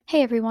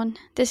Hey everyone,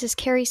 this is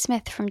Carrie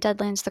Smith from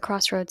Deadlands The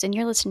Crossroads, and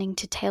you're listening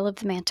to Tale of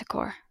the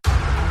Manticore.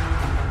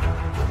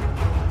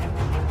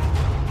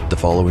 The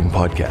following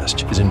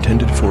podcast is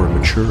intended for a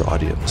mature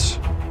audience.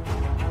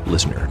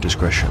 Listener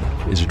discretion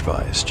is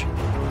advised.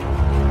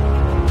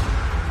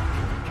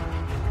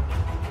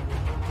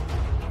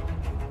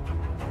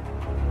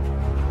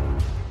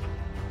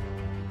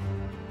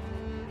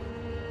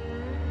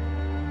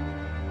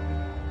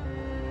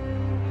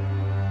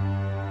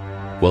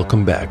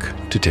 Welcome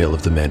back to Tale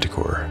of the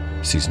Manticore,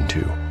 Season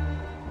 2.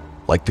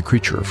 Like the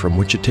creature from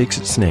which it takes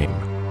its name,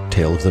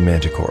 Tale of the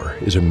Manticore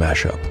is a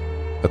mashup,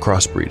 a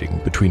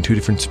crossbreeding between two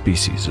different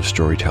species of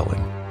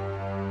storytelling.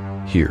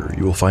 Here,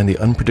 you will find the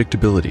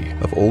unpredictability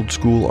of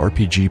old-school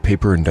RPG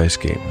paper and dice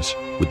games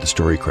with the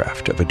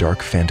storycraft of a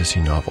dark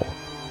fantasy novel.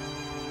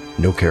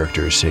 No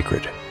character is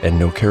sacred, and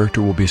no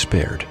character will be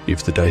spared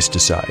if the dice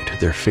decide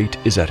their fate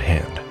is at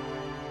hand.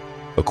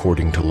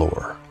 According to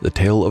lore, the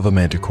tail of a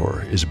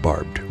manticore is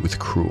barbed with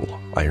cruel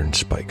iron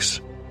spikes.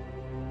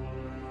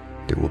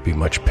 There will be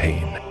much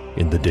pain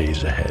in the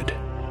days ahead.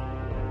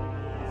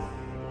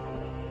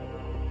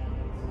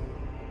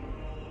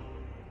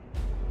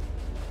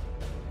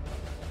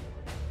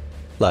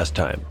 Last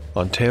time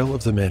on Tale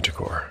of the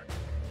Manticore.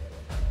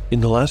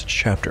 In the last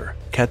chapter,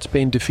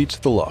 Catsbane defeats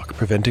the lock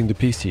preventing the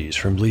PCs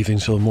from leaving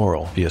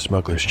Silmoral via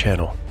Smuggler's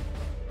Channel.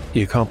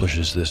 He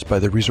accomplishes this by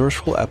the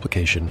resourceful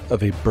application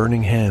of a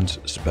Burning Hands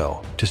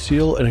spell to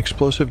seal an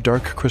explosive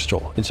dark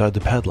crystal inside the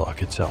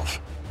padlock itself.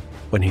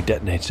 When he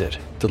detonates it,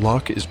 the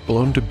lock is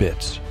blown to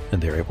bits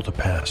and they're able to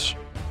pass.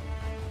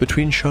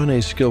 Between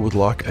Shauné's skill with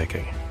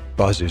lockpicking,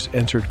 Bazu's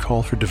answered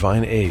call for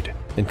divine aid,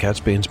 and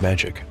Catsbane's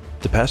magic,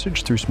 the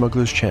passage through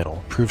Smuggler's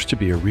Channel proves to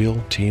be a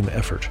real team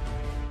effort.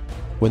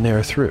 When they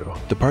are through,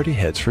 the party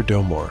heads for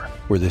Domore,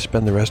 where they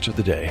spend the rest of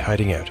the day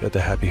hiding out at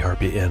the Happy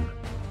Harpy Inn.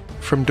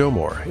 From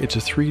Domore, it's a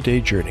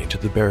 3-day journey to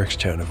the barracks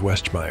town of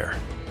Westmire.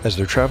 As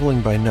they're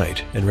traveling by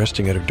night and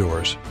resting out of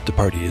doors, the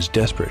party is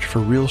desperate for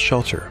real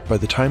shelter by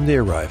the time they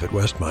arrive at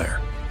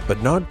Westmire,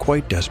 but not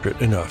quite desperate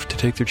enough to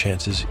take their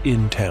chances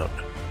in town.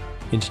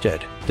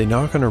 Instead, they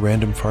knock on a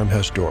random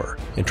farmhouse door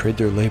and trade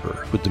their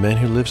labor with the man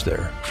who lives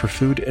there for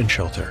food and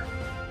shelter.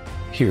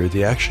 Here,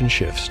 the action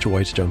shifts to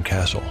Whitestone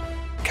Castle.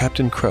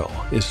 Captain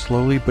Krell is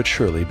slowly but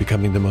surely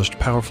becoming the most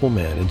powerful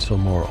man in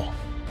Silmoral.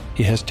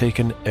 He has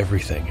taken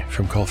everything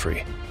from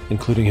Culfrey,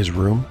 including his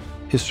room,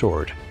 his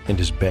sword, and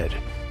his bed.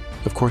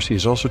 Of course, he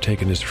has also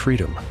taken his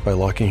freedom by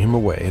locking him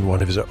away in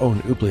one of his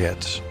own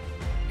oubliettes.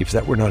 If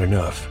that were not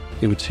enough,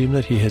 it would seem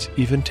that he has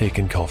even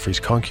taken Culfrey's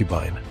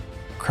concubine.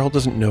 Krell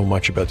doesn't know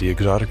much about the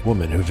exotic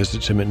woman who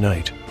visits him at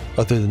night,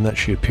 other than that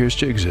she appears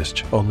to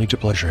exist only to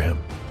pleasure him,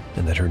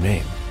 and that her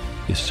name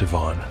is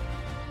Sivan.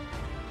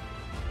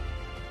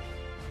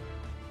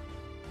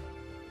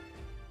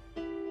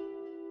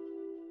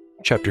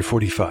 Chapter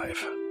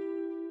 45,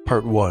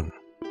 Part 1,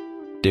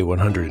 Day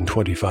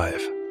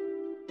 125,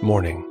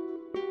 Morning.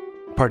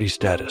 Party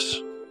status: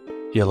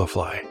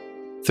 Yellowfly,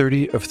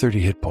 30 of 30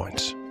 hit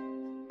points.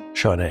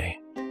 Shauné,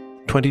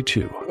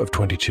 22 of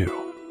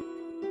 22.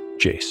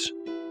 Jace,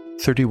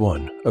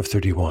 31 of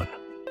 31.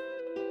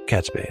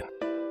 Catsbane,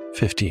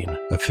 15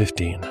 of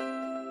 15.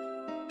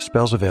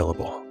 Spells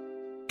available.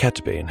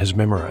 Catsbane has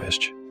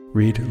memorized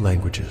Read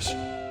Languages,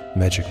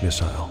 Magic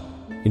Missile,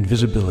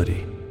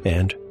 Invisibility,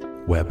 and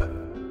Web.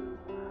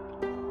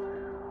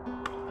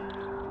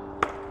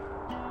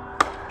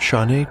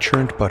 Shauné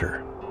churned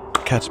butter.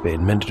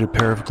 Catsbane mended a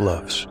pair of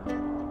gloves.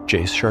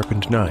 Jace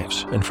sharpened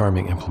knives and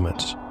farming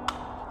implements.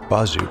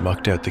 Bazu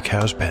mucked out the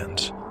cow's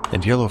pens,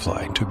 and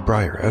Yellowfly took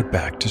Briar out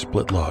back to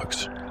split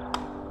logs.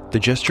 The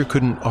jester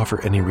couldn't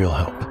offer any real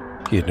help.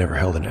 He had never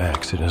held an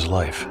axe in his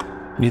life.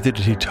 Neither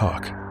did he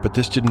talk, but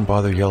this didn't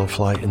bother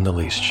Yellowfly in the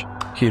least.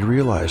 He had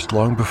realized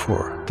long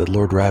before that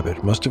Lord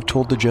Rabbit must have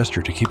told the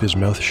jester to keep his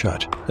mouth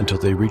shut until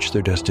they reached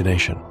their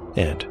destination,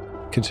 and,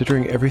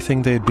 considering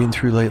everything they had been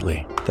through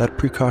lately, that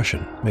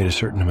precaution made a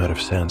certain amount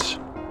of sense.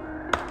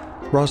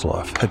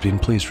 Rosloff had been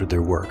pleased with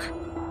their work.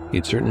 He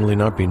had certainly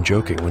not been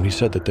joking when he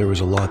said that there was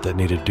a lot that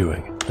needed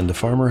doing, and the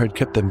farmer had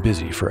kept them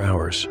busy for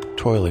hours,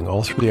 toiling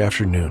all through the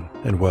afternoon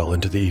and well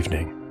into the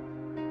evening.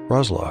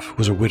 Rosloff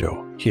was a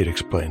widow, he had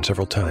explained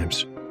several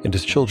times, and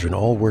his children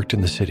all worked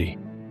in the city.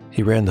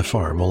 He ran the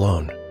farm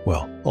alone,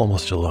 well,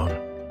 almost alone.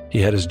 He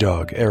had his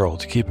dog, Errol,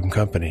 to keep him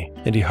company,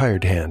 and he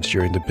hired hands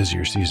during the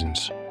busier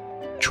seasons.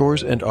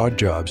 Chores and odd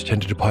jobs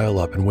tended to pile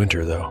up in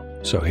winter, though,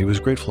 so he was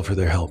grateful for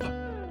their help.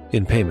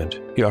 In payment,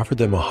 he offered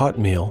them a hot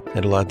meal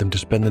and allowed them to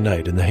spend the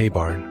night in the hay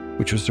barn,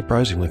 which was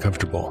surprisingly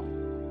comfortable.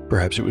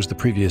 Perhaps it was the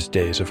previous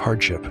days of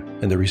hardship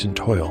and the recent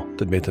toil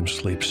that made them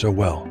sleep so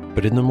well,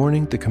 but in the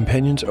morning the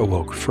companions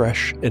awoke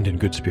fresh and in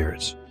good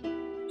spirits.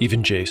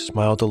 Even Jace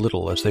smiled a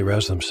little as they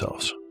roused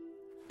themselves.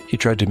 He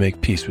tried to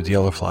make peace with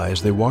Yellowfly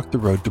as they walked the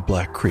road to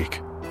Black Creek,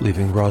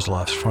 leaving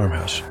Rosloff's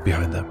farmhouse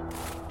behind them.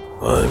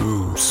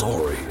 I'm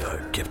sorry I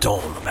kept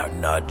on about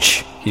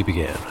Nudge, he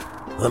began.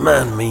 The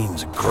man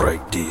means a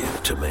great deal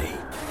to me.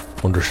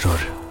 Understood,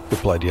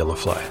 replied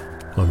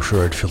Yellowfly. I'm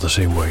sure I'd feel the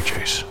same way,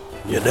 Jace.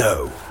 You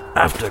know,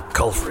 after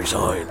Culfrey's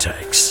iron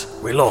takes,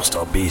 we lost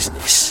our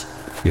business.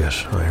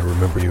 Yes, I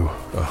remember you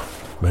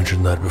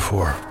mentioned that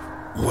before.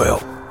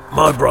 Well,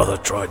 my brother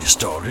tried to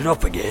start it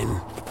up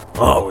again.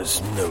 I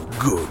was no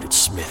good at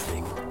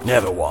smithing.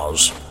 Never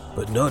was.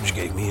 But Nudge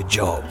gave me a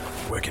job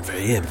working for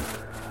him.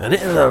 And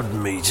it allowed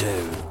me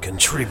to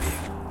contribute,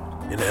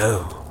 you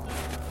know.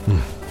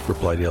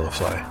 Replied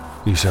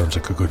Yellowfly. He sounds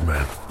like a good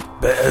man.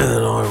 Better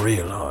than I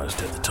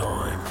realized at the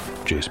time.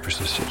 Jace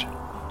persisted.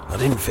 I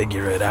didn't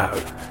figure it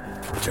out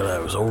until I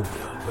was older,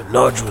 but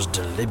Nudge was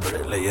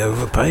deliberately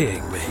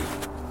overpaying me.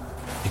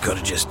 He could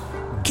have just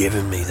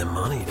given me the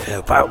money to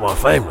help out my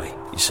family,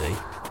 you see.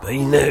 But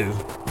he knew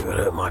it would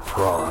hurt my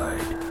pride,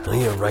 and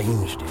he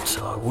arranged it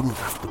so I wouldn't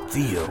have to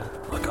feel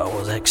like I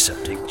was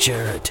accepting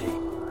charity.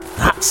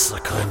 That's the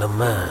kind of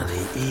man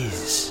he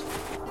is.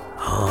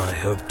 I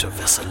hope to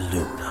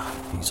Vessaluna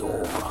he's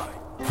alright.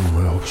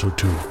 I hope so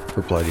too,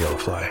 replied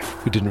Yellowfly,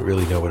 who didn't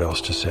really know what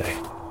else to say.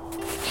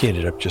 He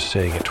ended up just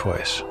saying it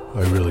twice.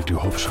 I really do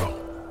hope so.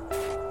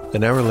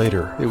 An hour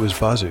later, it was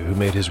Bazu who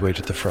made his way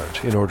to the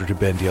front in order to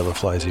bend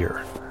Yellowfly's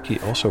ear. He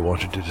also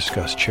wanted to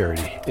discuss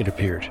charity, it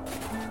appeared.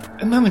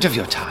 A moment of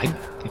your time,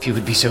 if you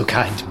would be so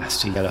kind,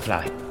 Master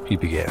Yellowfly. He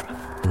began.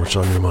 What's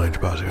on your mind,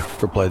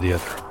 Bazu? Replied the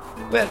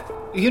other.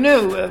 Well, you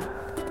know,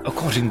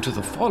 according to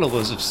the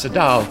followers of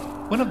Sadal,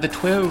 one of the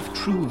 12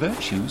 true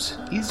virtues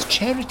is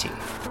charity.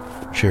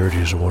 Charity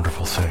is a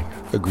wonderful thing,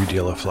 agreed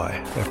Yellowfly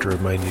after a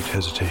minute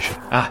hesitation.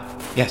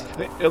 Yes.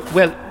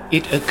 Well,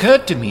 it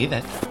occurred to me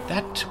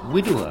that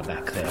widower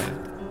back there,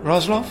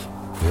 Roslov?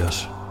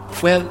 Yes.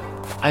 Well,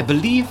 I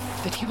believe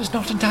that he was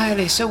not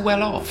entirely so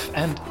well off,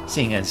 and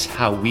seeing as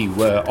how we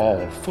were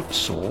all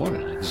footsore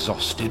and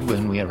exhausted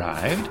when we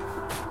arrived...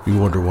 You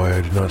wonder why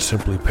I did not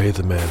simply pay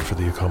the man for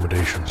the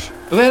accommodations?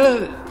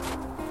 Well,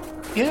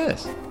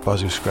 yes.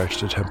 Bazu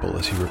scratched a temple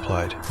as he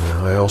replied.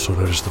 I also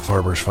noticed the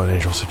farmer's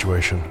financial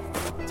situation.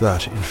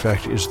 That, in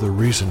fact, is the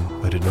reason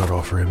I did not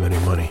offer him any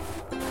money.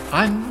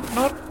 I'm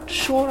not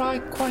sure I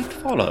quite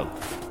follow.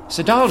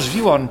 Sadal's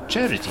view on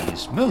charity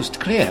is most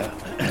clear.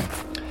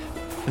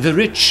 The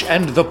rich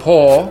and the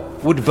poor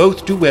would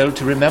both do well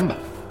to remember.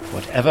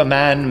 Whatever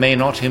man may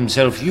not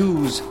himself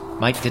use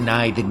might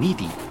deny the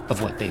needy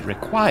of what they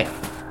require.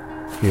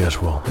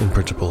 Yes, well, in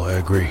principle I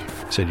agree,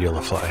 said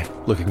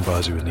Yellowfly, looking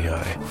Bazu in the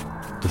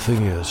eye. The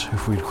thing is,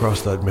 if we'd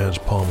crossed that man's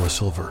palm with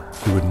silver,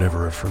 he would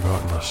never have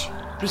forgotten us.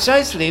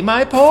 Precisely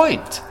my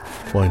point.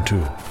 Mine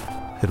too.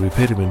 Had we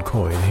paid him in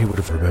coin, he would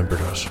have remembered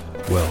us.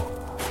 Well,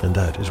 and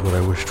that is what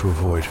I wish to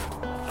avoid.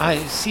 I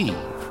see.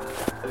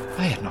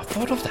 I had not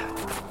thought of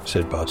that,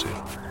 said Bazu.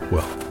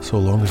 Well, so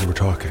long as we're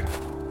talking,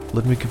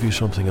 let me give you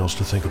something else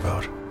to think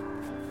about.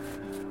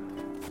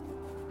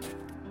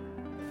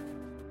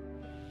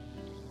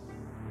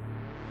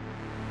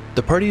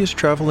 The party is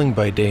traveling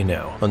by day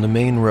now on the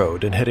main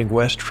road and heading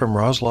west from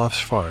Roslov's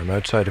farm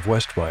outside of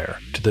Westmire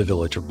to the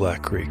village of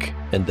Black Creek,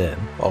 and then,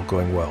 all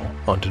going well,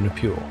 on to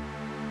Napule.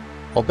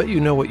 I'll bet you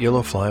know what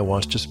Yellowfly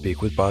wants to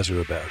speak with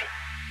Bazu about.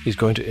 He's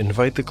going to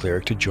invite the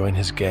cleric to join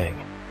his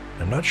gang.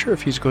 I'm not sure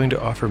if he's going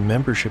to offer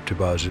membership to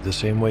Bazu the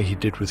same way he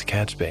did with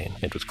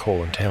Catsbane and with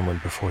Cole and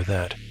Tamlin before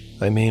that.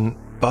 I mean,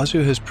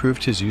 Bazu has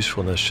proved his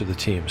usefulness to the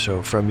team,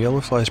 so from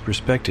Yellowfly's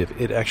perspective,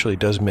 it actually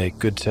does make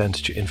good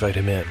sense to invite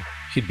him in.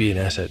 He'd be an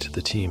asset to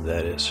the team,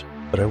 that is.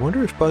 But I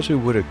wonder if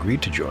Bazu would agree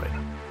to join.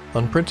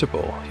 On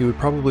principle, he would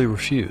probably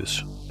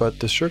refuse, but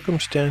the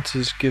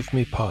circumstances give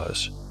me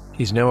pause.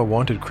 He's now a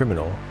wanted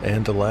criminal,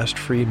 and the last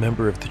free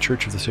member of the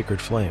Church of the Sacred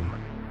Flame.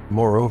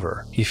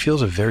 Moreover, he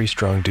feels a very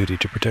strong duty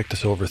to protect the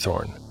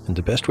Silverthorn, and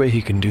the best way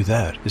he can do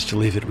that is to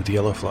leave it with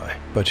Yellowfly,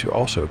 but to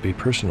also be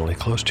personally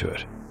close to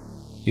it.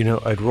 You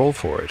know, I'd roll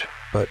for it,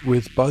 but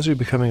with Bazu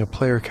becoming a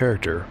player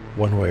character,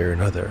 one way or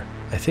another,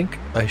 I think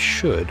I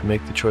should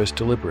make the choice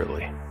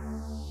deliberately.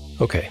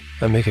 Okay,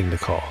 I'm making the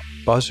call.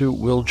 Bazu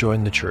will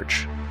join the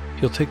church.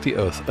 He'll take the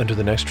oath under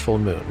the next full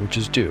moon, which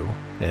is due,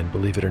 and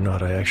believe it or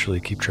not, I actually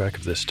keep track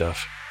of this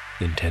stuff,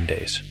 in 10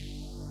 days.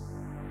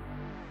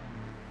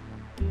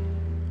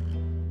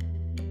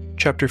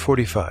 Chapter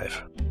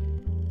 45,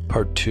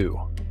 Part 2,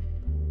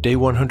 Day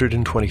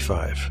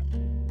 125,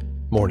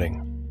 Morning.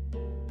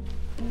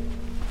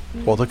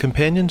 While the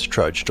companions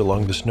trudged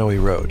along the snowy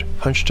road,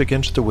 hunched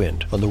against the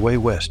wind on the way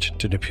west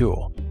to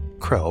Napule,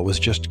 Krell was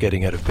just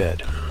getting out of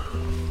bed.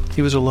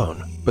 He was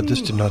alone, but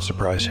this did not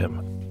surprise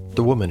him.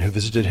 The woman who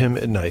visited him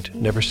at night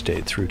never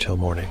stayed through till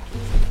morning.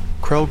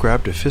 Krell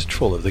grabbed a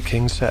fistful of the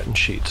king's satin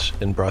sheets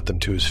and brought them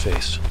to his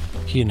face.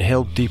 He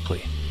inhaled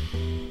deeply,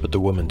 but the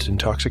woman's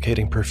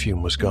intoxicating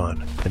perfume was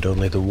gone, and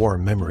only the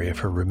warm memory of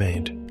her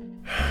remained.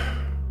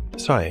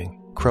 Sighing,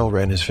 Krell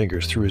ran his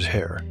fingers through his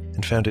hair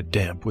and found it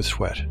damp with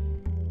sweat.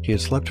 He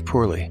had slept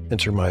poorly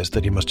and surmised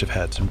that he must have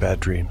had some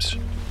bad dreams.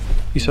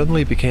 He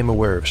suddenly became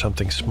aware of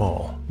something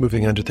small,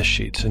 moving under the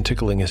sheets and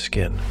tickling his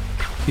skin.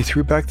 He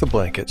threw back the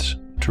blankets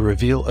to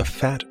reveal a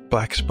fat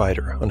black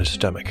spider on his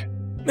stomach.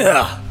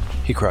 Ah,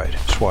 He cried,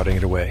 swatting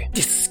it away.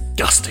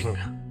 disgusting.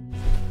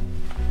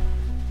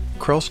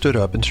 Krell stood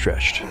up and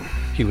stretched.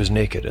 He was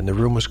naked and the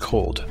room was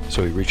cold,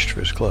 so he reached for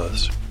his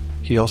clothes.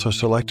 He He also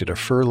selected a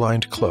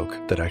fur-lined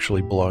cloak that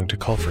actually belonged to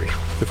Caulfrey,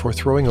 before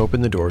throwing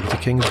open the door to the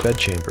king's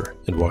bedchamber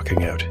and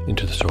walking out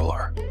into the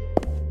solar.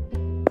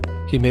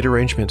 He made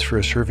arrangements for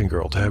a serving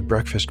girl to have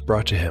breakfast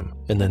brought to him,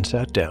 and then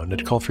sat down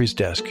at Caulfrey's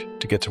desk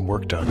to get some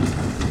work done.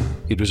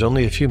 It was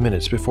only a few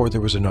minutes before there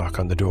was a knock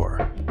on the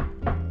door.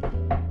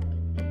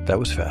 That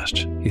was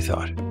fast, he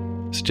thought.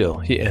 Still,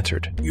 he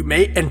answered. "You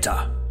may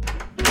enter."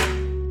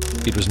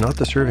 It was not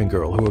the serving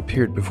girl who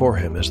appeared before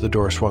him as the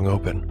door swung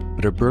open,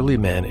 but a burly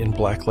man in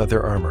black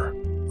leather armor.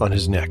 On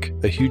his neck,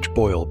 a huge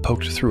boil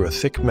poked through a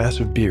thick,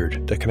 massive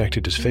beard that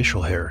connected his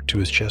facial hair to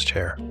his chest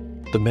hair.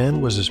 The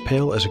man was as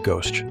pale as a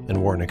ghost and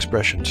wore an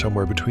expression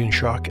somewhere between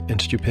shock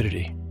and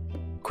stupidity.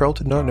 Krell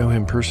did not know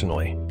him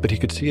personally, but he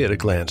could see at a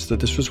glance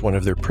that this was one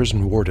of their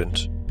prison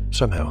wardens.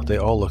 Somehow, they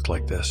all looked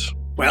like this.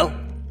 "Well,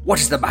 what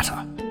is the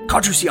matter?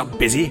 Can't you see I'm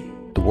busy?"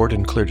 The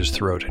warden cleared his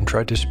throat and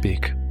tried to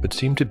speak, but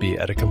seemed to be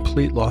at a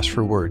complete loss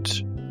for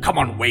words. "Come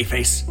on,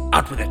 Wayface,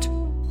 out with it."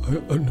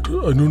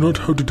 I know not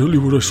how to tell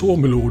you what I saw,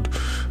 my lord.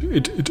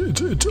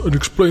 It's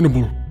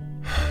unexplainable.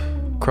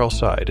 Krell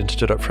sighed and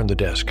stood up from the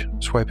desk,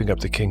 swiping up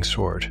the king's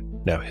sword,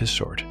 now his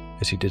sword,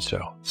 as he did so.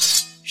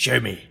 "Show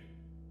me."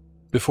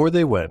 Before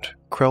they went,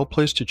 Krell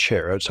placed a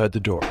chair outside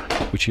the door,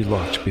 which he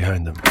locked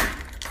behind them.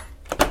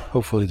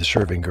 Hopefully the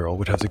serving girl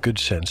would have the good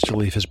sense to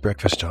leave his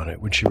breakfast on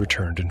it when she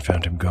returned and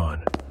found him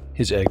gone.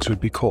 His eggs would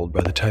be cold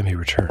by the time he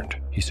returned,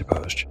 he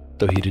supposed,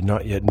 though he did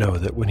not yet know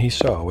that when he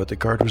saw what the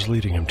guard was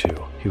leading him to,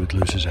 he would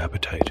lose his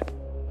appetite.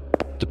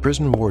 The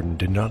prison warden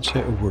did not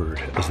say a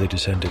word as they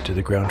descended to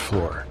the ground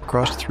floor,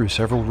 crossed through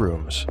several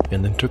rooms,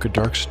 and then took a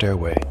dark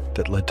stairway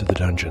that led to the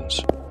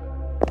dungeons.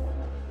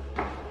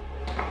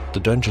 The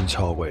dungeon's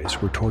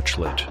hallways were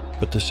torchlit,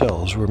 but the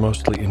cells were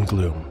mostly in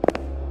gloom.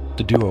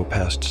 The duo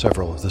passed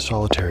several of the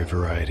solitary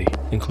variety,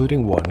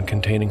 including one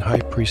containing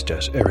High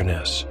Priestess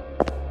Eriness.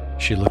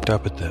 She looked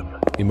up at them,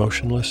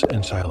 emotionless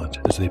and silent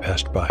as they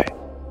passed by.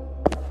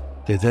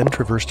 They then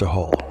traversed a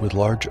hall with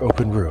large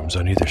open rooms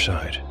on either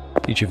side.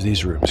 Each of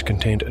these rooms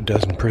contained a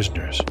dozen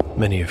prisoners,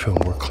 many of whom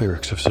were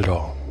clerics of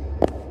Sidal.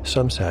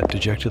 Some sat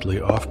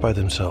dejectedly off by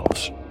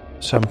themselves.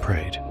 Some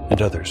prayed,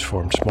 and others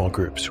formed small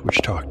groups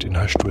which talked in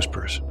hushed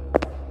whispers.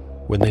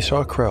 When they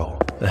saw Krell,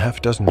 a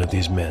half-dozen of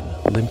these men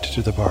limped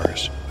to the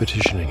bars,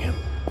 petitioning him.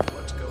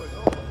 What's going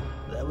on?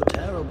 There were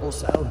terrible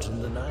sounds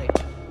in the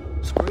night.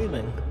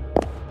 Screaming.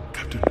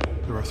 Captain,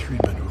 there are 3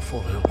 men who have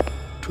fallen ill.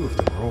 2 of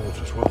them are old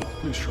as well.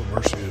 Please show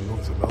mercy and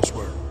move them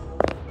elsewhere.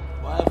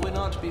 Why have we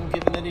not been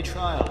given any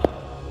trial?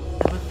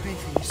 I would pray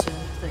for you, sir,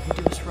 that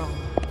you do us wrong.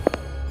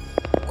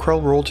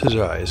 Krell rolled his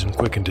eyes and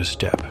quickened his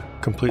step,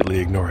 completely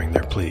ignoring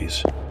their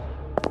pleas.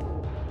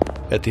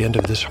 At the end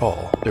of this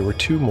hall, there were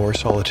 2 more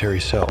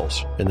solitary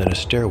cells, and then a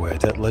stairway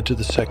that led to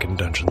the second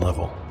dungeon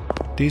level.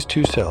 These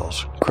 2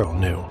 cells, Krell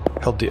knew,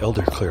 held the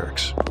elder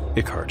clerics,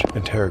 Ickhart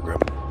and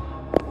Terragrim.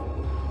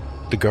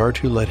 The guard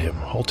who led him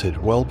halted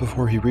well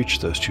before he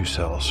reached those 2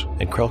 cells,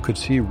 and Krell could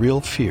see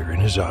real fear in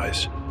his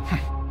eyes.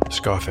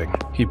 Scoffing,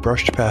 he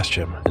brushed past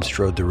him and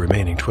strode the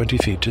remaining 20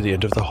 feet to the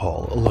end of the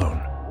hall alone.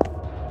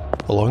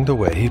 Along the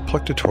way, he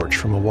plucked a torch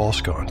from a wall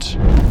sconce.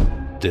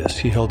 This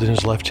he held in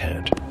his left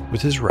hand.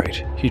 With his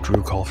right, he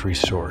drew Caulfrey's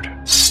sword.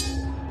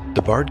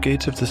 The barred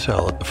gates of the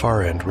cell at the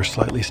far end were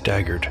slightly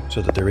staggered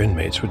so that their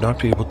inmates would not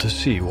be able to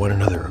see one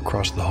another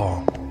across the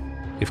hall.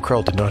 If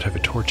Krell did not have a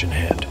torch in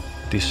hand,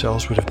 these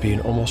cells would have been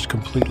almost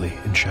completely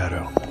in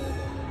shadow.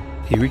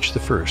 He reached the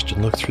first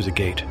and looked through the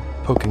gate,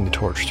 poking the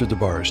torch through the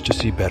bars to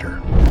see better.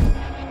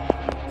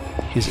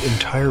 His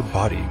entire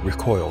body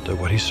recoiled at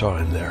what he saw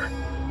in there.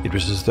 It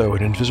was as though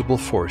an invisible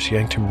force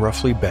yanked him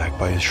roughly back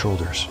by his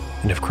shoulders,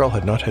 and if Krell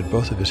had not had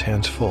both of his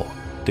hands full,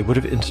 they would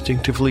have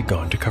instinctively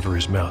gone to cover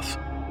his mouth.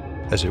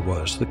 As it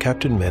was, the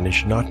captain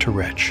managed not to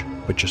retch,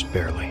 but just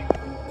barely.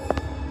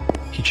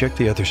 He checked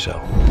the other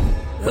cell.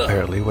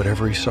 Apparently,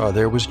 whatever he saw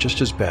there was just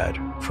as bad,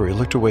 for he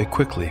looked away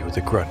quickly with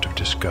a grunt of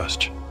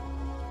disgust.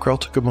 Krell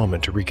took a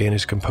moment to regain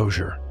his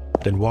composure,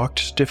 then walked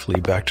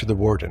stiffly back to the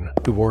warden,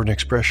 who wore an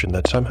expression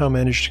that somehow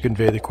managed to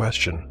convey the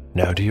question.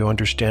 "Now do you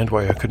understand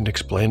why I couldn't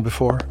explain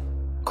before?"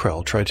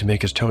 Krell tried to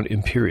make his tone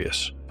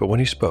imperious, but when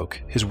he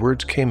spoke, his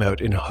words came out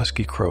in a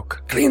husky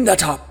croak. "Clean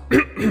that up."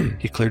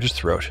 He cleared his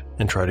throat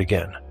and tried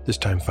again, this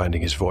time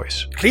finding his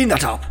voice. "Clean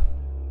that up.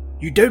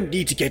 You don't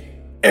need to get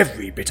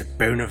every bit of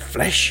bone of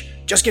flesh.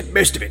 Just get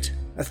most of it,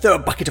 and throw a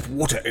bucket of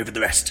water over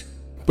the rest."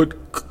 But,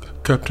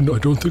 Captain, I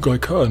don't think I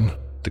can.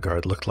 The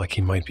guard looked like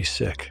he might be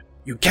sick.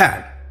 "You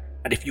can,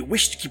 and if you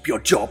wish to keep your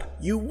job,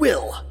 you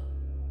will.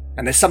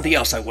 And there's something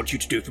else I want you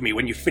to do for me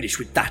when you finish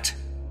with that.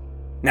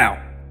 Now,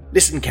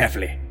 listen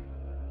carefully."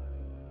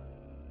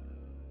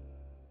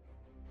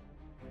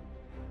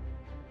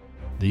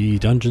 The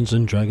Dungeons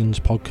 & Dragons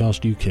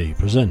Podcast UK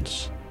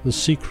presents The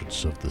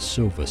Secrets of the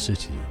Silver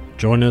City.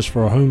 Join us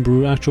for a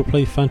homebrew actual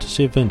play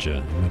fantasy adventure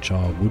in which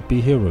our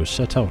would-be heroes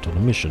set out on a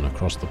mission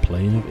across the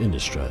plain of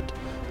Innistrad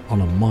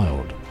on a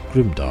mild,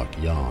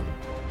 grimdark yarn.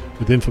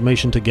 With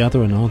information to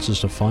gather and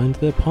answers to find,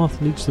 their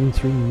path leads them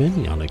through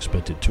many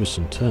unexpected twists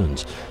and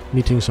turns,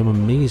 meeting some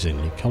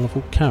amazingly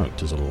colourful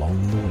characters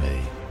along the way.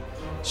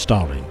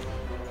 Starring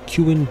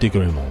Cuin de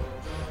Gremont,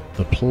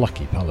 the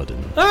plucky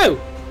paladin. Oh!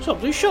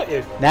 Somebody shot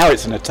you. Now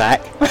it's an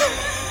attack.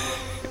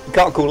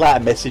 Can't call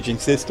that a messaging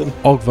system.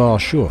 Ogvar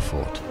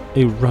Surefort,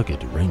 a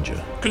rugged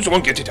ranger. Can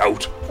someone get it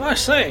out? I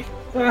say,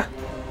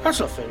 that's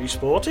not very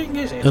sporting,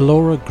 is it?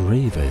 Elora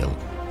Greyvale,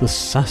 the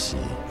sassy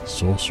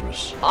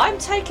sorceress. I'm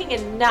taking a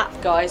nap,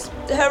 guys.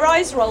 Her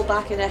eyes roll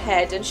back in her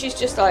head and she's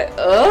just like,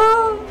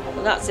 oh!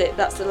 And that's it.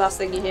 That's the last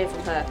thing you hear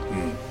from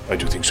her. I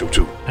do think so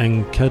too.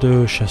 And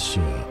Cadeau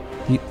Chasseur,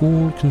 the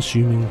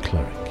all-consuming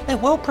cleric. They're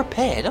well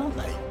prepared, aren't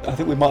they? I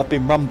think we might have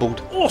been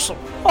rumbled. Awesome.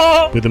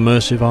 With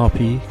immersive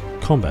RP,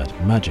 combat,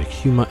 magic,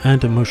 humour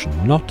and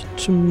emotion, not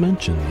to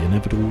mention the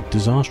inevitable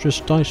disastrous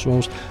dice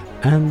rolls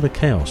and the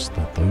chaos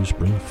that those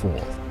bring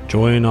forth.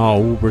 Join our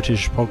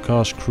all-British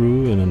podcast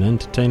crew in an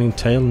entertaining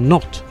tale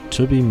not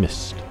to be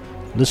missed.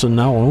 Listen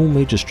now on all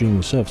major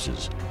streaming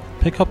services.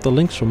 Pick up the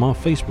links from our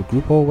Facebook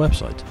group or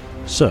website.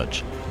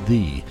 Search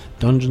the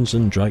Dungeons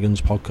 & Dragons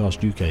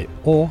Podcast UK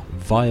or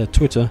via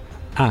Twitter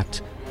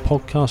at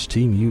Podcast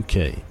Team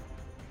UK.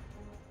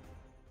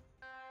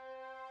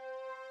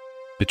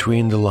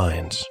 Between the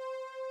Lines,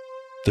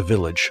 the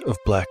village of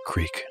Black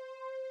Creek.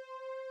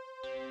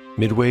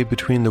 Midway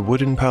between the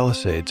wooden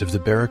palisades of the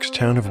barracks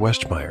town of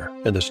Westmire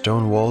and the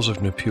stone walls of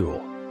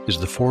Napule is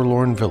the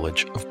forlorn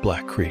village of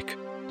Black Creek.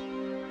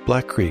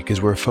 Black Creek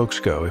is where folks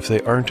go if they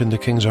aren't in the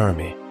King's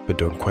Army, but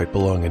don't quite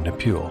belong in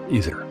Napule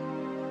either.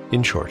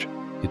 In short,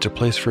 it's a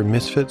place for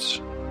misfits,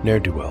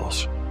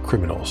 ne'er-do-wells,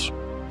 criminals,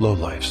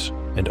 lowlifes,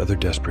 and other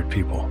desperate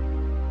people.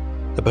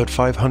 About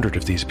 500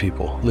 of these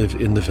people live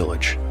in the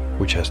village,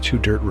 which has 2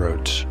 dirt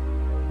roads.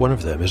 One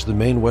of them is the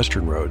main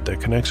western road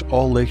that connects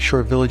all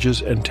lakeshore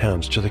villages and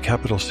towns to the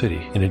capital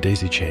city in a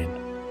daisy chain.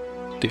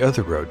 The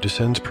other road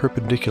descends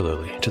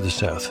perpendicularly to the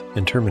south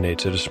and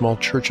terminates at a small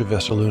church of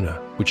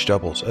Vessaluna, which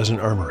doubles as an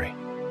armory.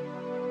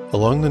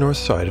 Along the north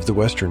side of the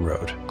western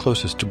road,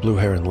 closest to Blue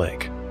Heron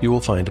Lake, you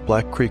will find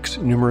Black Creek's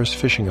numerous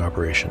fishing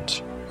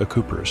operations, a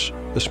cooper's,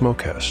 a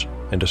smokehouse,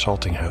 and a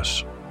salting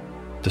house.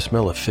 The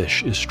smell of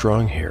fish is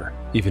strong here,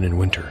 even in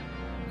winter.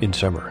 In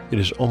summer, it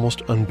is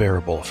almost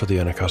unbearable for the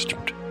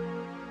unaccustomed.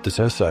 The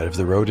south side of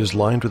the road is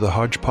lined with a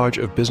hodgepodge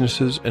of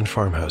businesses and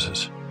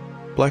farmhouses.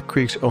 Black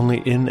Creek's only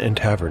inn and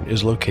tavern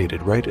is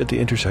located right at the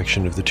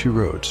intersection of the 2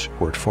 roads,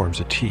 where it forms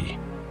a T.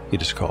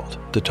 It is called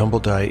the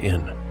Tumbledye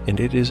Inn, and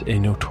it is a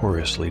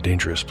notoriously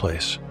dangerous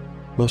place.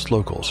 Most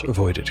locals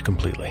avoid it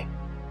completely.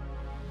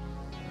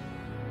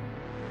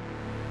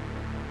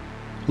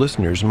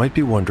 Listeners might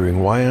be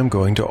wondering why I'm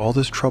going to all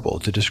this trouble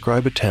to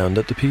describe a town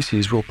that the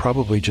PCs will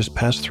probably just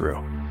pass through.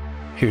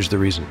 Here's the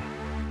reason.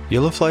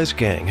 Yellowfly's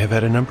gang have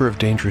had a number of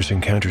dangerous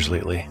encounters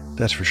lately,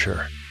 that's for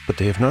sure, but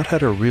they have not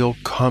had a real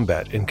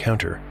combat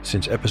encounter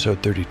since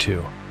episode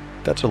 32.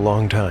 That's a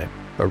long time,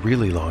 a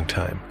really long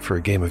time, for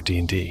a game of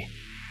D&D.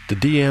 The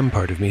DM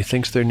part of me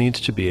thinks there needs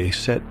to be a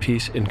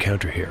set-piece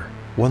encounter here,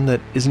 one that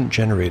isn't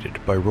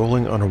generated by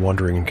rolling on a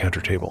wandering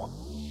encounter table.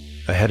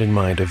 I had in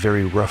mind a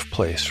very rough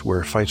place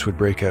where fights would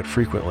break out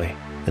frequently,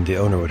 and the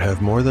owner would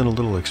have more than a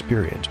little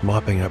experience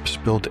mopping up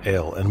spilled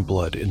ale and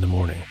blood in the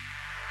morning.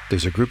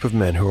 There's a group of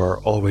men who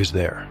are always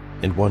there,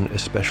 and one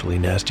especially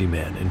nasty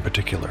man in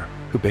particular,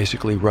 who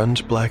basically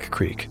runs Black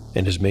Creek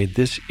and has made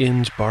this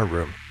inn's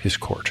barroom his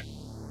court.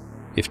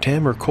 If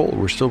Tam or Cole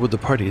were still with the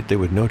party, they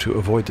would know to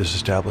avoid this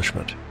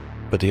establishment,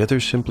 but the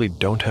others simply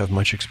don't have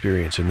much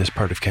experience in this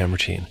part of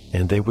Camertine,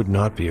 and they would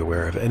not be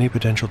aware of any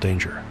potential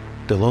danger.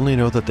 They'll only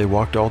know that they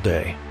walked all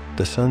day,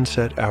 the sun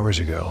set hours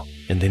ago,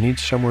 and they need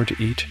somewhere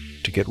to eat,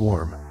 to get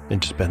warm,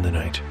 and to spend the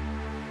night.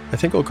 I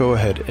think I'll go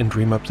ahead and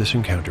dream up this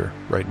encounter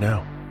right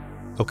now.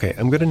 Okay,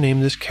 I'm going to name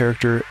this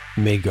character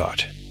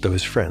Maygot, though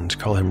his friends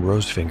call him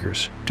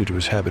Rosefingers due to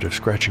his habit of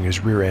scratching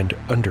his rear end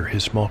under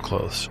his small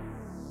clothes.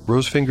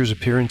 Rosefingers'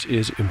 appearance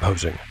is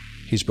imposing.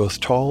 He's both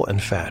tall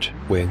and fat,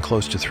 weighing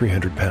close to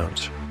 300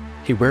 pounds.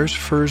 He wears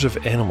furs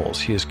of animals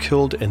he has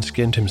killed and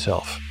skinned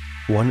himself.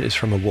 One is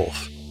from a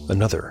wolf,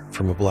 another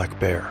from a black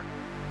bear.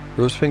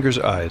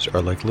 Rosefingers' eyes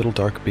are like little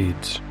dark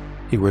beads.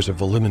 He wears a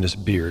voluminous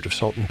beard of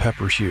salt and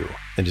pepper hue,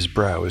 and his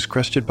brow is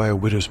crested by a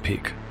widow's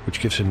peak, which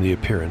gives him the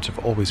appearance of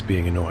always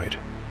being annoyed.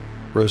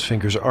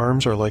 Rosefingers'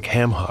 arms are like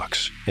ham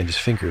hocks, and his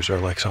fingers are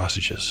like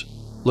sausages.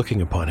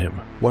 Looking upon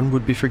him, one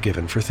would be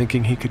forgiven for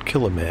thinking he could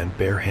kill a man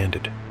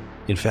bare-handed.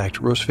 In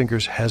fact,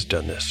 Rosefingers has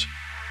done this,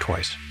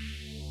 twice.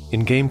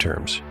 In game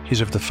terms,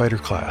 he's of the fighter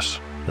class,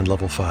 and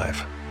level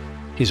 5.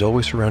 He's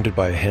always surrounded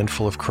by a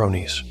handful of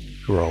cronies,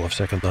 who are all of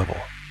 2nd level.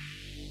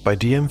 By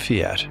DM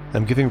Fiat,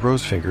 I'm giving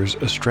Rosefingers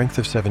a strength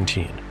of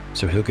 17,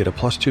 so he'll get a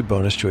 +2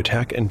 bonus to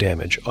attack and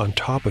damage on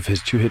top of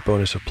his 2-hit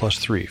bonus of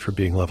 +3 for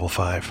being level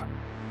 5.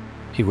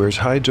 He wears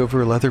hides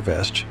over a leather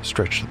vest,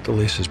 stretched at the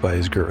laces by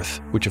his girth,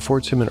 which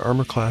affords him an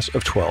armor class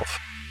of 12.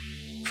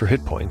 For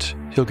hit points,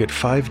 he'll get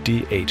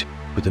 5d8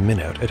 with a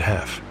min out at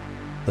half.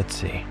 Let's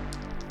see.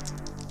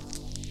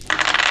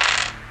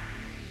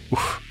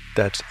 Oof,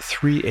 that's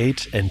 3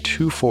 8s and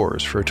 2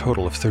 4s for a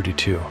total of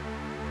 32.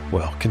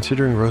 Well,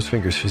 considering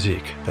Rosefingers'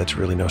 physique, that's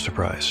really no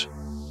surprise.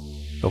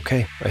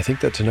 Okay, I think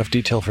that's enough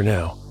detail for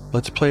now.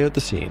 let's play out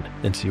the scene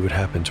and see what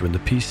happens when the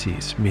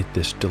PCs meet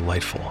this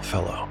delightful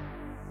fellow.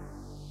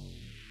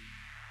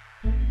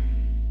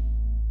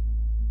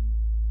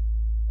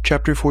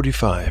 Chapter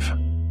 45,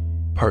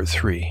 Part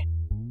 3,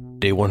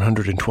 Day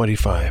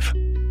 125,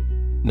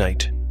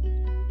 Night.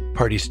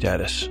 Party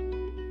status: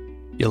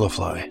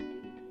 Yellowfly,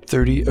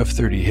 30 of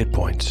 30 hit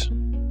points.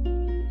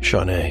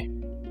 Shawnee,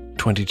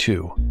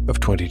 22 of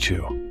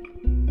 22.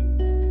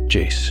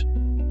 Jace,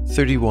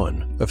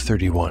 31 of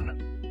 31.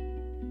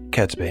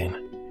 Catsbane,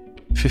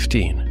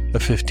 15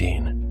 of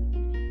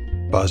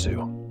 15.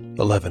 Bazu,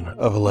 11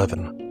 of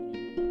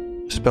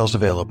 11. Spells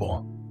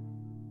available: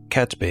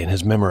 Catsbane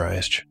has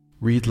memorized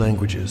Read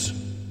Languages,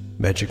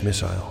 Magic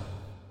Missile,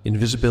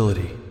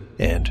 Invisibility,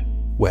 and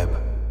Web.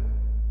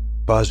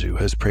 Bazu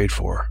has prayed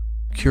for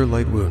Cure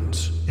Light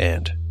Wounds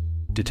and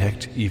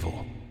Detect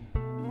Evil.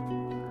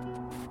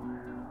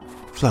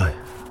 Fly,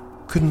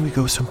 couldn't we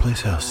go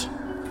someplace else?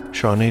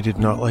 Shawnee did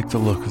not like the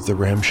look of the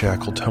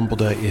ramshackle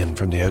Tumbledye Inn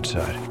from the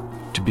outside.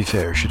 To be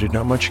fair, she did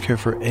not much care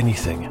for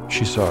anything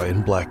she saw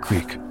in Black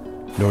Creek,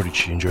 nor did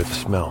she enjoy the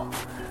smell.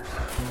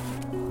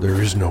 There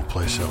is no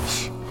place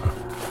else,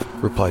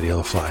 replied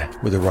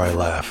Yellowfly with a wry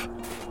laugh.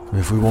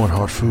 If we want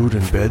hot food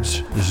and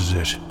beds, this is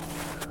it.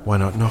 Why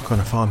not knock on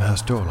a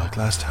farmhouse door like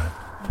last time?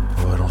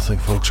 Oh, I don't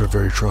think folks are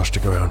very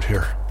trusting around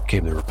here,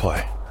 came the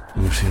reply.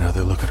 You've seen how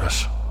they look at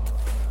us.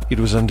 It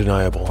was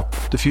undeniable.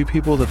 The few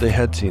people that they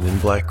had seen in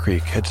Black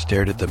Creek had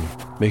stared at them,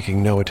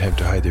 making no attempt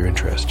to hide their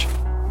interest.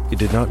 It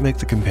did not make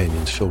the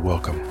companions feel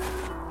welcome.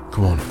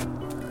 Come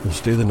on, we'll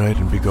stay the night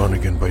and be gone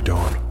again by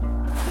dawn.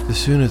 The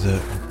sooner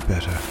the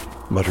better,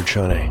 muttered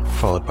Shawnee,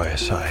 followed by a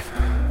sigh.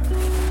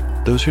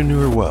 Those who knew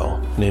her well,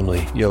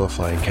 namely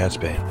Yellowfly and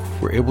Catsbane,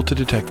 were able to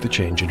detect the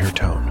change in her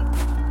tone.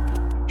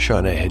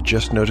 Shawnee had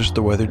just noticed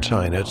the weathered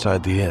sign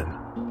outside the inn.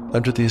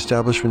 Under the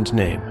establishment's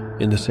name,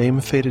 in the same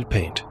faded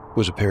paint,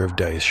 was a pair of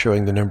dice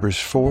showing the numbers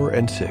 4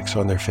 and 6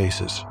 on their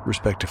faces,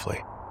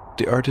 respectively.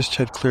 The artist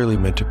had clearly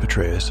meant to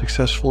portray a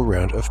successful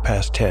round of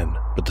past 10,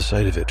 but the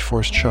sight of it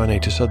forced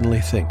Shawnee to suddenly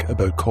think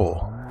about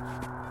Cole.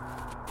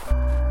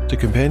 The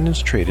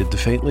companions traded the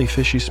faintly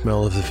fishy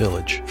smell of the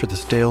village for the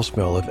stale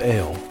smell of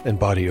ale and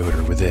body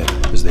odor within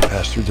as they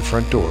passed through the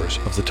front doors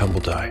of the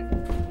Tumbledye.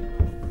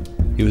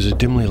 It was a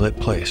dimly lit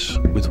place,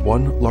 with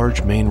one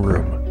large main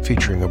room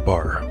featuring a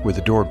bar with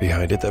a door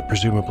behind it that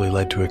presumably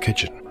led to a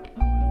kitchen.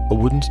 A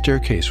wooden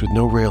staircase with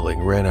no railing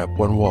ran up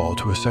one wall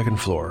to a second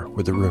floor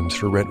where the rooms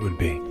for rent would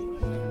be.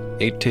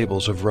 8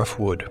 tables of rough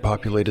wood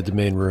populated the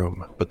main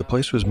room, but the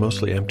place was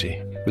mostly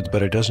empty, with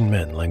about a dozen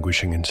men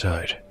languishing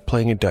inside,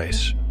 playing at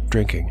dice,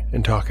 drinking,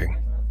 and talking.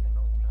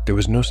 There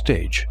was no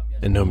stage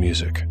and no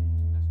music.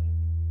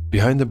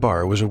 Behind the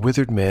bar was a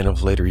withered man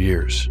of later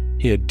years.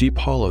 He had deep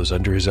hollows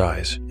under his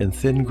eyes and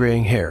thin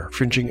graying hair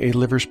fringing a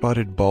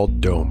liver-spotted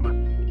bald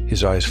dome.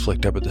 His eyes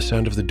flicked up at the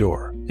sound of the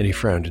door, and he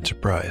frowned in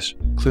surprise,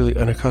 clearly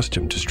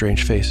unaccustomed to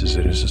strange faces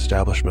in his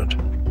establishment.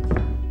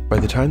 By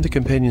the time the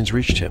companions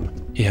reached him,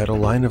 he had a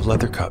line of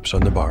leather cups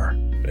on the bar.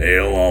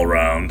 Ale all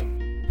round?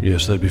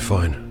 Yes, that'd be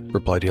fine,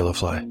 replied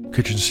Yellowfly.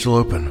 Kitchen's still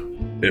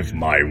open. If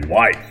my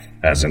wife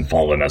hasn't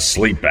fallen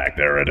asleep back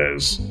there, it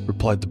is,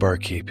 replied the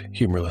barkeep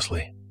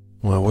humorlessly.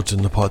 Well, what's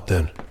in the pot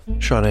then?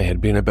 Shawnee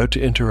had been about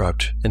to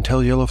interrupt and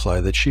tell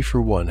Yellowfly that she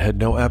for one had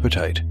no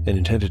appetite and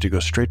intended to go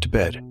straight to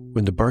bed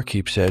when the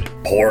barkeep said,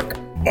 Pork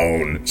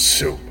bone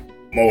soup.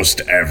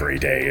 Most every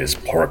day is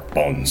pork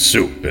bone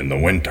soup in the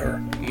winter.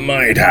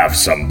 Might have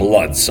some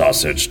blood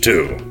sausage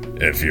too,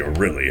 if you're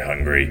really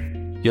hungry.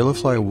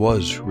 Yellowfly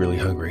was really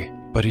hungry,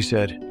 but he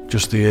said,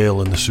 Just the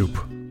ale and the soup.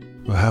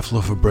 A half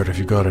loaf of bread if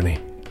you got any.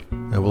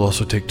 I will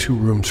also take 2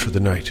 rooms for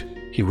the night.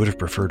 He would have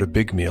preferred a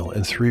big meal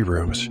and 3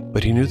 rooms,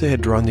 but he knew they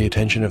had drawn the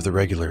attention of the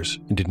regulars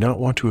and did not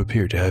want to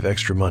appear to have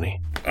extra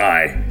money.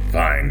 Aye,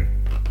 fine.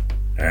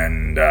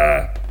 And,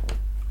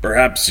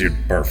 perhaps you'd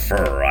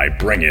prefer I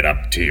bring it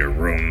up to your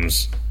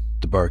rooms?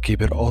 The barkeep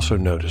had also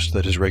noticed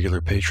that his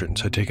regular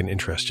patrons had taken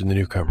interest in the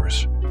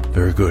newcomers.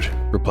 Very good,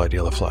 replied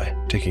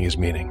Yellowfly, taking his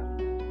meaning.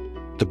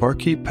 The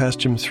barkeep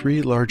passed him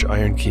 3 large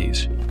iron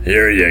keys.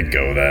 Here you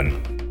go,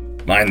 then.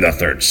 Mind the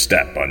 3rd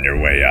step on your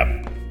way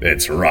up.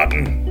 It's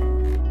rotten.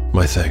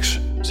 My thanks,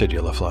 said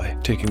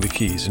Yellowfly, taking the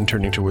keys and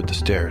turning toward the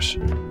stairs.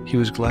 He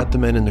was glad the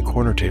men in the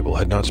corner table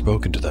had not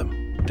spoken to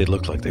them. They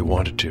looked like they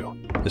wanted to,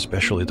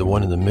 especially the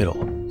one in the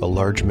middle, a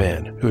large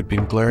man who had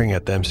been glaring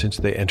at them since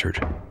they entered.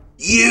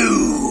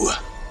 You!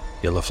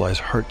 Yellowfly's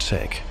heart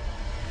sank.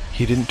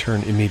 He didn't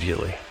turn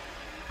immediately.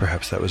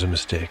 Perhaps that was a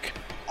mistake.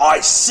 I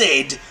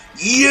said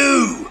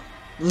you!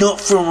 Not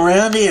from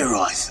around here,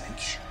 I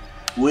think.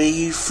 Where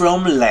you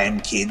from,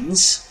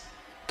 lambkins?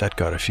 That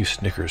got a few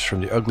snickers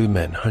from the ugly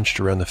men hunched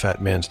around the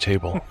fat man's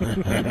table.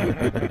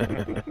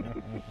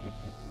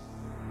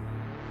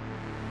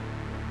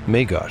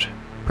 Maggot,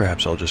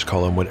 perhaps I'll just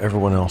call him what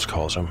everyone else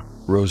calls him,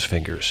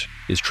 Rosefingers,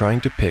 is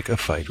trying to pick a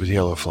fight with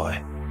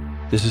Yellowfly.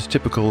 This is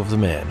typical of the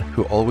man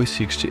who always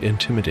seeks to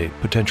intimidate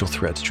potential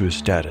threats to his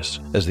status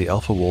as the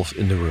alpha wolf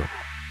in the room.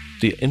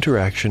 The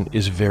interaction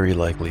is very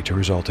likely to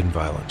result in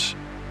violence.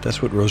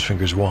 That's what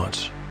Rosefingers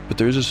wants, but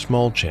there is a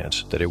small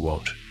chance that it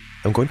won't.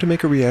 I'm going to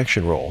make a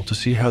reaction roll to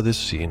see how this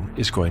scene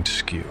is going to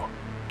skew.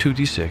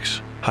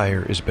 2d6,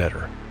 higher is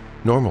better.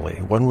 Normally,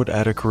 one would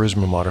add a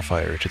charisma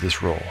modifier to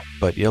this roll,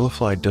 but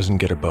Yellowfly doesn't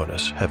get a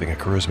bonus, having a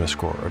charisma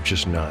score of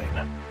just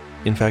 9.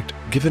 In fact,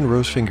 given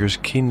Rosefinger's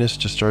keenness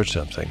to start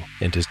something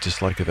and his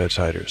dislike of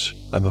outsiders,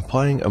 I'm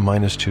applying a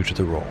 -2 to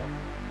the roll.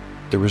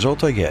 The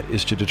result I get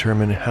is to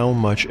determine how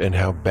much and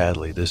how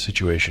badly this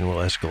situation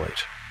will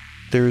escalate.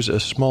 There is a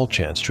small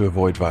chance to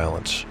avoid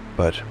violence,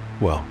 but,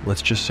 well,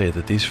 let's just say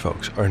that these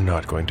folks are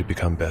not going to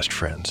become best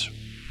friends.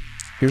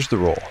 Here's the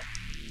roll.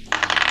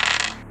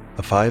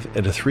 A 5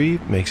 and a 3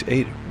 makes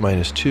 8,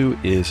 -2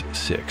 is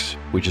 6,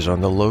 which is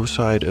on the low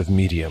side of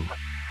medium.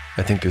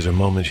 I think there's a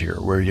moment here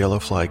where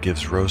Yellowfly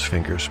gives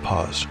Rosefingers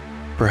pause.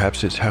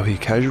 Perhaps it's how he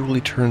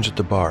casually turns at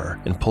the bar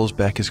and pulls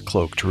back his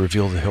cloak to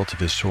reveal the hilt of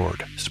his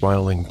sword,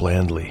 smiling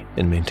blandly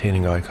and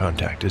maintaining eye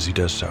contact as he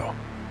does so.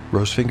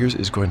 Rosefingers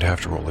is going to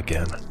have to roll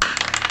again.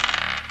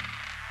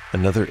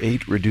 Another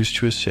 8 reduced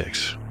to a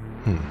 6.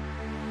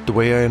 The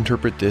way I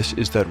interpret this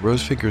is that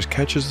Rosefingers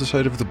catches the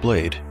side of the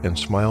blade and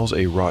smiles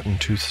a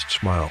rotten-toothed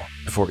smile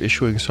before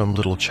issuing some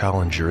little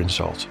challenge or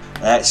insult.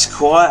 That's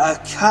quite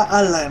a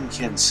cutter,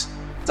 Lambkins.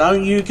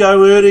 Don't you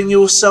go hurting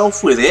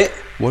yourself with it.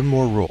 One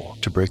more roll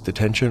to break the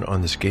tension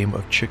on this game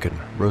of chicken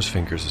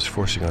Rosefingers is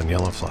forcing on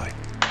Yellowfly.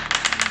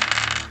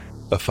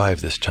 A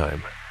 5 this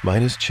time.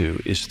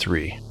 -2 is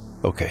 3.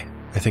 Okay,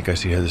 I think I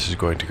see how this is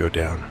going to go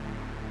down.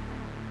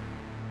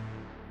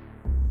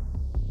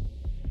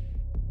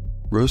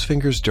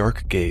 Rosefinger's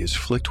dark gaze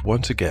flicked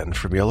once again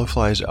from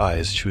Yellowfly's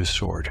eyes to his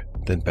sword,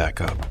 then back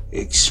up.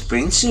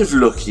 Expensive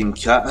looking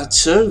cutter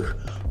too.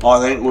 I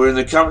think we're in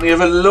the company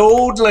of a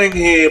lordling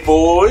here,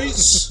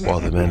 boys.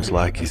 While the men's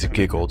lackeys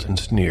giggled and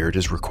sneered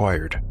as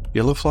required,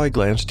 Yellowfly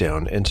glanced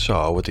down and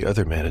saw what the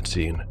other man had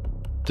seen.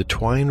 The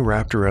twine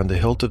wrapped around the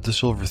hilt of the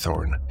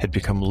silverthorn had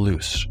become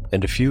loose,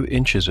 and a few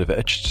inches of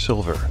etched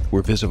silver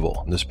were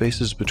visible in the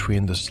spaces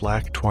between the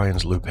slack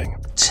twine's looping.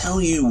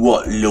 Tell you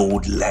what,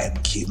 Lord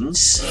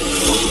Lambkins.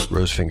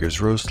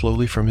 Rosefingers rose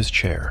slowly from his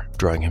chair,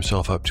 drawing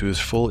himself up to his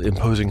full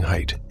imposing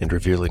height and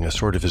revealing a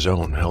sword of his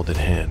own held in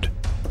hand.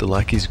 The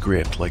lackeys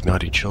grinned like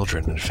naughty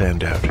children and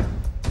fanned out.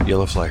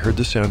 Yellowfly heard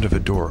the sound of a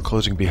door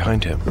closing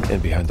behind him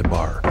and behind the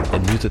bar,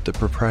 and knew that the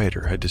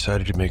proprietor had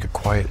decided to make a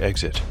quiet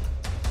exit.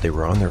 They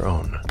were on their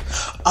own.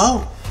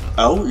 Oh,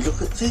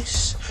 look at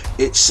this.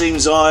 It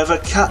seems I have a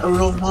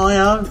cutter of my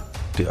own.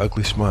 The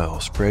ugly smile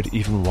spread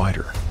even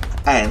wider.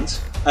 And,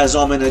 as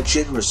I'm in a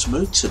generous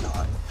mood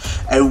tonight,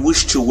 and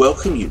wish to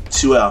welcome you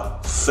to our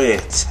fair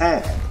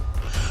town,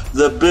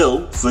 the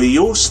bill for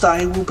your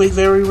stay will be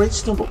very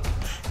reasonable.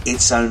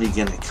 It's only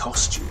going to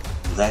cost you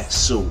that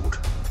sword.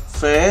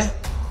 Fair?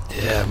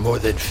 Yeah, more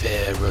than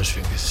fair,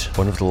 Rosefingers.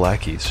 One of the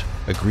lackeys,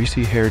 a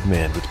greasy-haired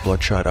man with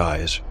bloodshot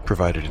eyes,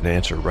 provided an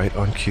answer right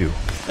on cue.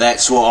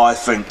 That's what I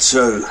think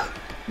too.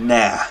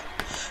 Now,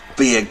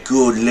 be a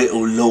good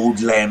little Lord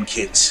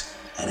Lambkins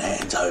and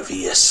hand over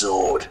your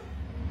sword.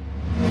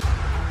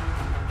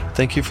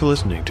 Thank you for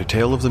listening to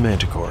Tale of the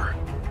Manticore.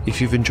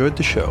 If you've enjoyed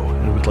the show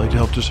and would like to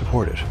help to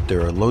support it,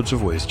 there are loads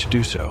of ways to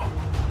do so.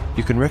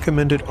 You can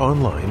recommend it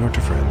online or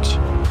to friends.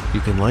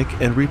 You can like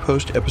and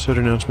repost episode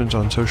announcements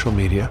on social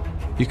media.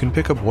 You can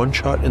pick up One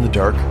Shot in the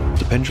Dark,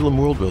 the Pendulum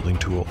World Building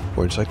Tool,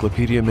 or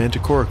Encyclopedia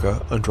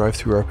Manticorica on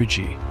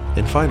DriveThruRPG.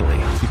 And finally,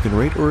 you can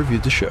rate or review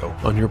the show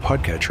on your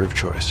podcatcher of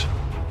choice.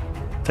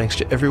 Thanks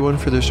to everyone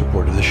for their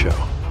support of the show.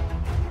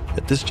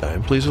 At this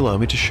time, please allow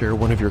me to share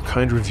one of your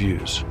kind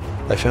reviews.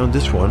 I found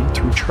this one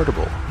through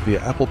Chartable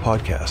via Apple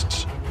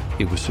Podcasts.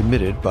 It was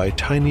submitted by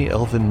Tiny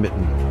Elven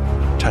Mitten.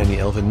 Tiny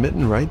Elven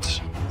Mitten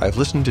writes, I've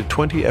listened to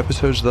 20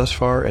 episodes thus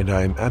far and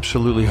I am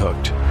absolutely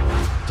hooked.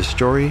 The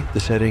story, the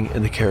setting,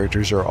 and the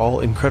characters are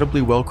all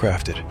incredibly well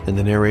crafted, and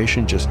the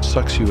narration just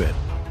sucks you in.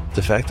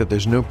 The fact that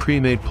there's no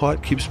pre-made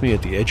plot keeps me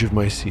at the edge of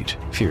my seat,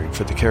 fearing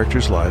for the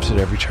characters' lives at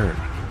every turn.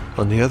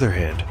 On the other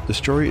hand, the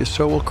story is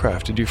so well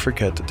crafted you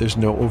forget that there's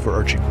no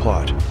overarching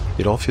plot.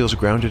 It all feels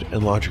grounded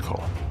and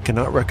logical.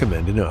 Cannot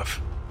recommend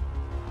enough.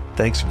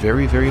 Thanks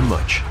very, very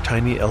much,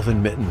 Tiny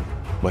Elven Mitten.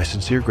 My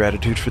sincere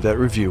gratitude for that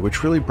review,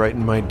 which really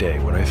brightened my day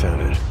when I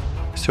found it.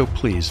 So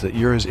pleased that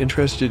you're as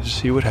interested to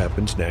see what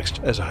happens next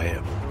as I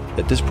am.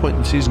 At this point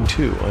in Season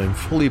 2, I am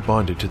fully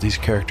bonded to these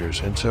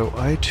characters, and so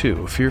I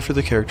too fear for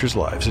the characters'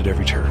 lives at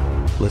every turn.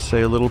 Let's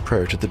say a little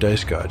prayer to the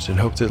dice gods and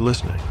hope they're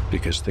listening,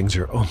 because things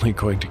are only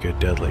going to get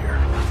deadlier.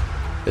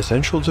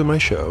 Essential to my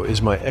show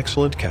is my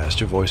excellent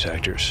cast of voice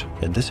actors,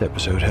 and this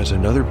episode has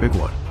another big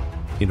one.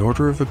 In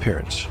order of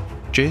appearance,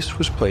 Jace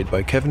was played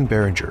by Kevin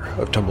Berenger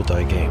of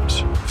Tumbledye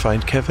Games.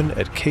 Find Kevin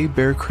at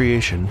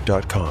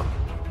kbearcreation.com.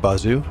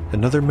 Bazu,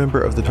 another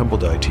member of the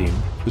Tumbledye team,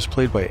 was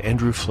played by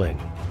Andrew Fling.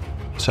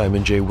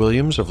 Simon J.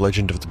 Williams of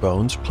Legend of the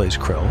Bones plays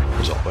Krell,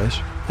 as always,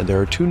 and there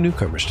are 2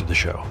 newcomers to the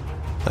show.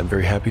 I'm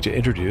very happy to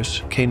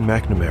introduce Kane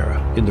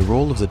McNamara in the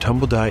role of the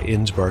Tumbledye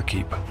Inn's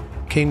barkeep.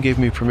 Kane gave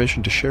me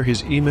permission to share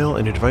his email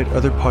and invite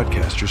other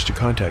podcasters to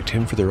contact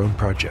him for their own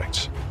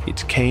projects.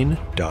 It's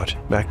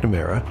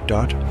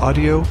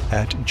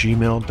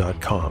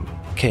kane.mcnamara.audio@gmail.com.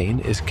 Kane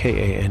is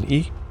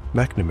Kane,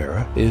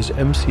 McNamara is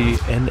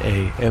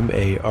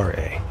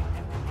McNamara.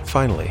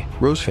 Finally,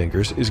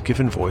 Rosefingers is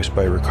given voice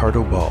by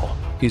Ricardo Ball.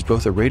 He's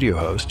both a radio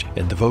host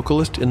and the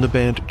vocalist in the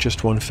band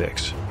Just One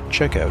Fix.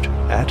 Check out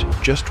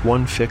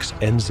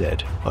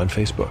 @JustOneFixNZ on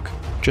Facebook,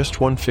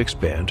 Just One Fix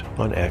Band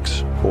on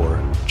X,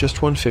 or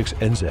Just One Fix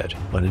NZ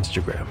on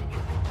Instagram.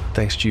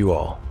 Thanks to you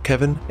all,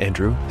 Kevin,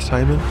 Andrew,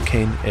 Simon,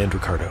 Kane, and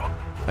Ricardo.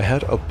 I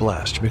had a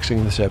blast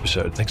mixing this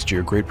episode thanks to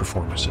your great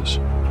performances.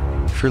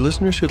 For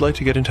listeners who'd like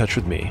to get in touch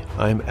with me,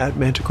 I'm at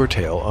Manticore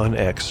Tale on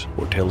X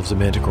or Tale of the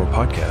Manticore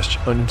Podcast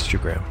on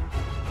Instagram.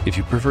 If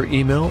you prefer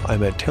email,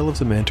 I'm at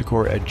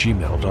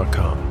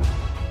taleofthemanticore@gmail.com.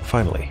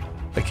 Finally,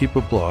 I keep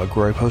a blog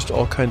where I post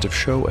all kinds of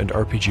show and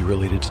RPG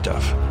related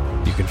stuff.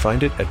 You can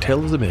find it at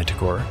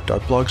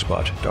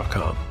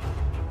taleofthemanticore.blogspot.com.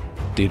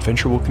 The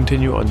adventure will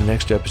continue on the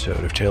next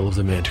episode of Tale of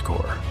the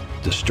Manticore,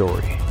 the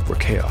story where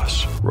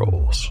chaos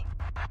rolls.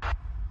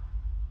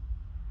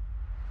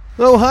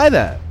 Oh, hi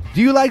there. Do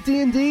you like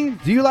D&D?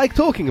 Do you like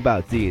talking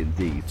about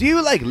D&D? Do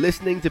you like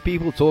listening to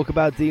people talk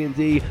about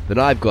D&D? Then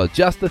I've got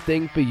just the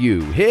thing for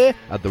you. Here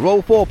at the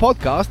Roll4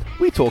 podcast,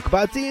 we talk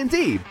about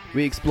D&D.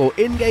 We explore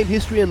in-game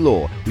history and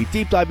lore, we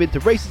deep dive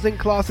into races and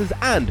classes,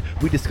 and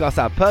we discuss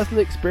our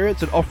personal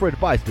experience and offer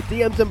advice for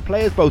DMs and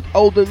players both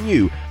old and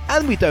new.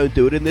 And we don't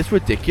do it in this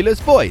ridiculous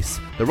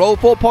voice. The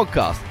Roll4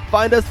 podcast.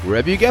 Find us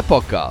wherever you get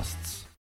podcasts.